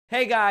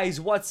Hey guys,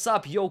 what's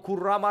up?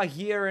 Yokurama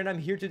here, and I'm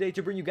here today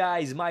to bring you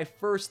guys my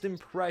first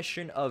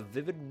impression of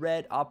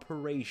Vividred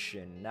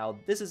Operation. Now,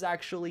 this is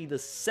actually the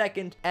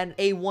second and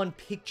A1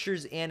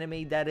 Pictures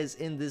anime that is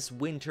in this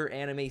winter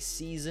anime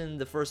season.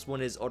 The first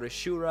one is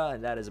Oreshura,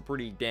 and that is a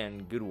pretty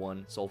damn good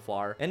one so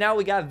far. And now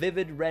we got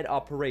Vividred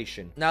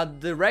Operation. Now,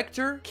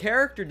 director,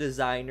 character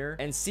designer,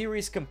 and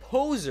series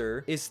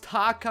composer is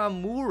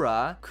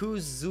Takamura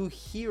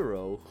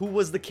Kuzuhiro, who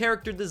was the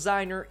character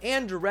designer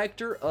and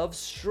director of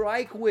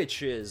Strike Witches,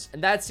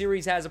 and that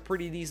series has a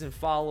pretty decent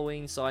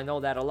following, so I know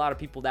that a lot of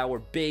people that were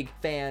big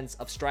fans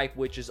of Strike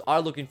Witches are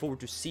looking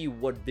forward to see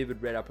what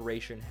Vividred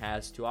Operation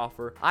has to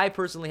offer. I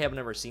personally have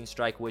never seen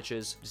Strike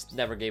Witches, just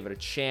never gave it a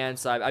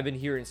chance. I've been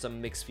hearing some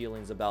mixed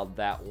feelings about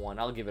that one.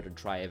 I'll give it a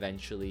try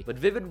eventually. But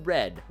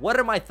Vividred, what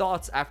are my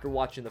thoughts after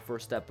watching the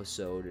first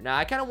episode? Now,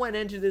 I kind of went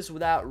into this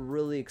without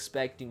really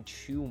expecting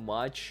too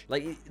much.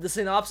 Like, the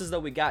synopsis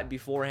that we got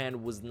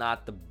beforehand was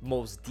not the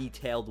most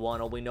detailed one.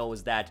 All we know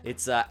is that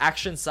it's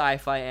action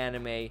sci-fi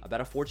anime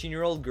about a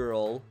 14-year-old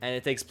girl, and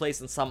it takes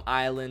place on some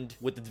island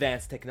with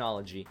advanced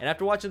technology. And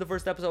after watching the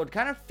first episode, it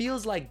kind of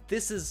feels like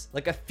this is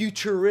like a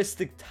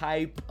futuristic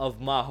type of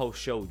Maho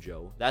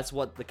Shoujo. That's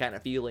what the kind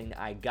of feeling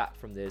I got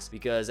from this,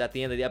 because at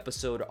the end of the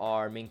episode,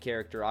 our main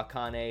character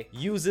Akane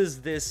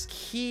uses this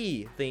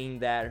key thing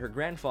that her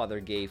grandfather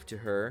gave to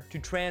her to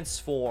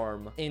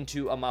transform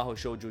into a Maho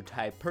Shoujo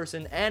type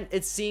person, and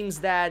it seems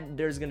that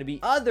there's gonna be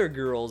other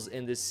girls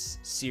in this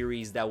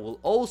series that will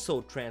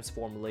also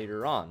transform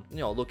later on, you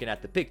know, looking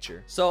at the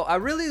picture. So I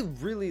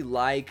really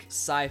like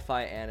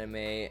sci-fi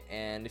anime,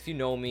 and if you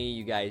know me,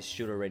 you guys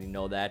should already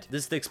know that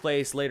this takes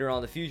place later on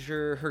in the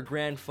future. Her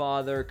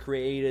grandfather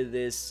created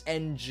this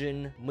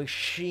engine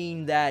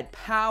machine that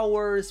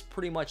powers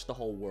pretty much the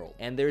whole world,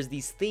 and there's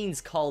these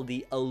things called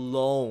the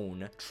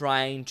Alone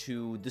trying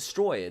to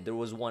destroy it. There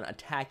was one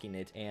attacking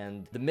it,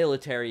 and the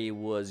military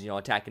was, you know,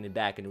 attacking it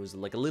back, and it was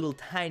like a little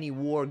tiny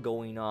war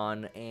going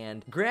on.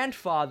 And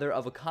grandfather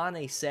of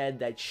Akane said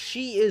that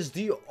she is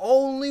the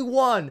only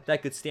one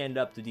that could stand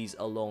up to these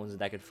Alones,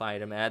 that could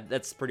fight him, and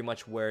that's pretty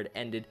much where it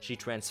ended. She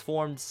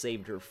transformed,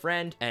 saved her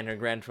friend, and her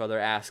grandfather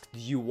asked, "Do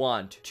you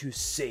want to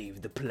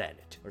save the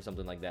planet?" or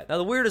something like that. Now,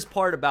 the weirdest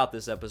part about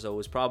this episode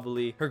was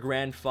probably her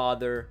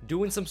grandfather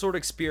doing some sort of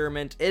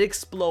experiment. It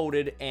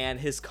exploded, and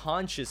his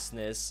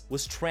consciousness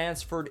was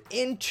transferred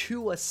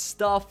into a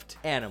stuffed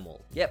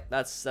animal. Yep,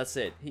 that's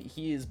it.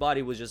 His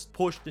body was just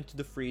pushed into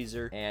the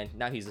freezer, and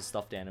now he's a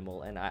stuffed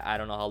animal. And I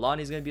don't know how long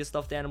he's gonna be a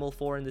stuffed animal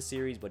for in the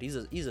series, but he's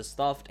a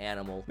stuffed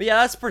animal. But yeah,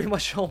 that's pretty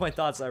much all my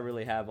thoughts I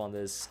really have on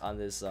this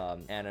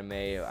anime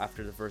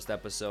after the first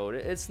episode.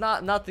 It's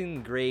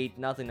nothing great,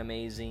 nothing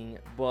amazing,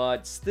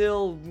 but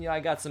still, you know, I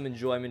got some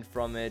enjoyment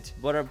from it.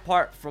 But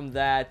apart from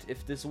that,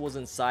 if this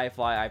wasn't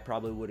sci-fi, I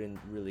probably wouldn't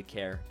really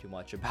care too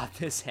much about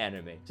this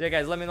anime. So yeah,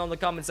 guys, let me know in the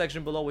comment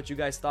section below what you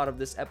guys thought of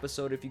this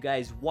episode, if you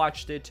guys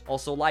watched it.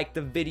 Also, like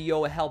the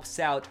video, it helps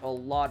out a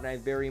lot, and I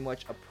very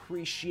much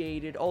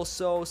appreciate it.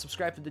 Also,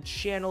 subscribe to the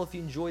channel if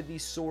you enjoyed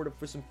these sort of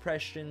first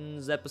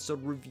impressions,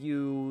 episode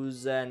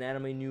reviews, and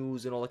anime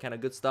news, and all that kind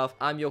of good stuff.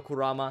 I'm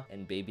Yokurama,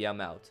 and baby,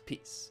 I'm out.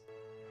 Peace.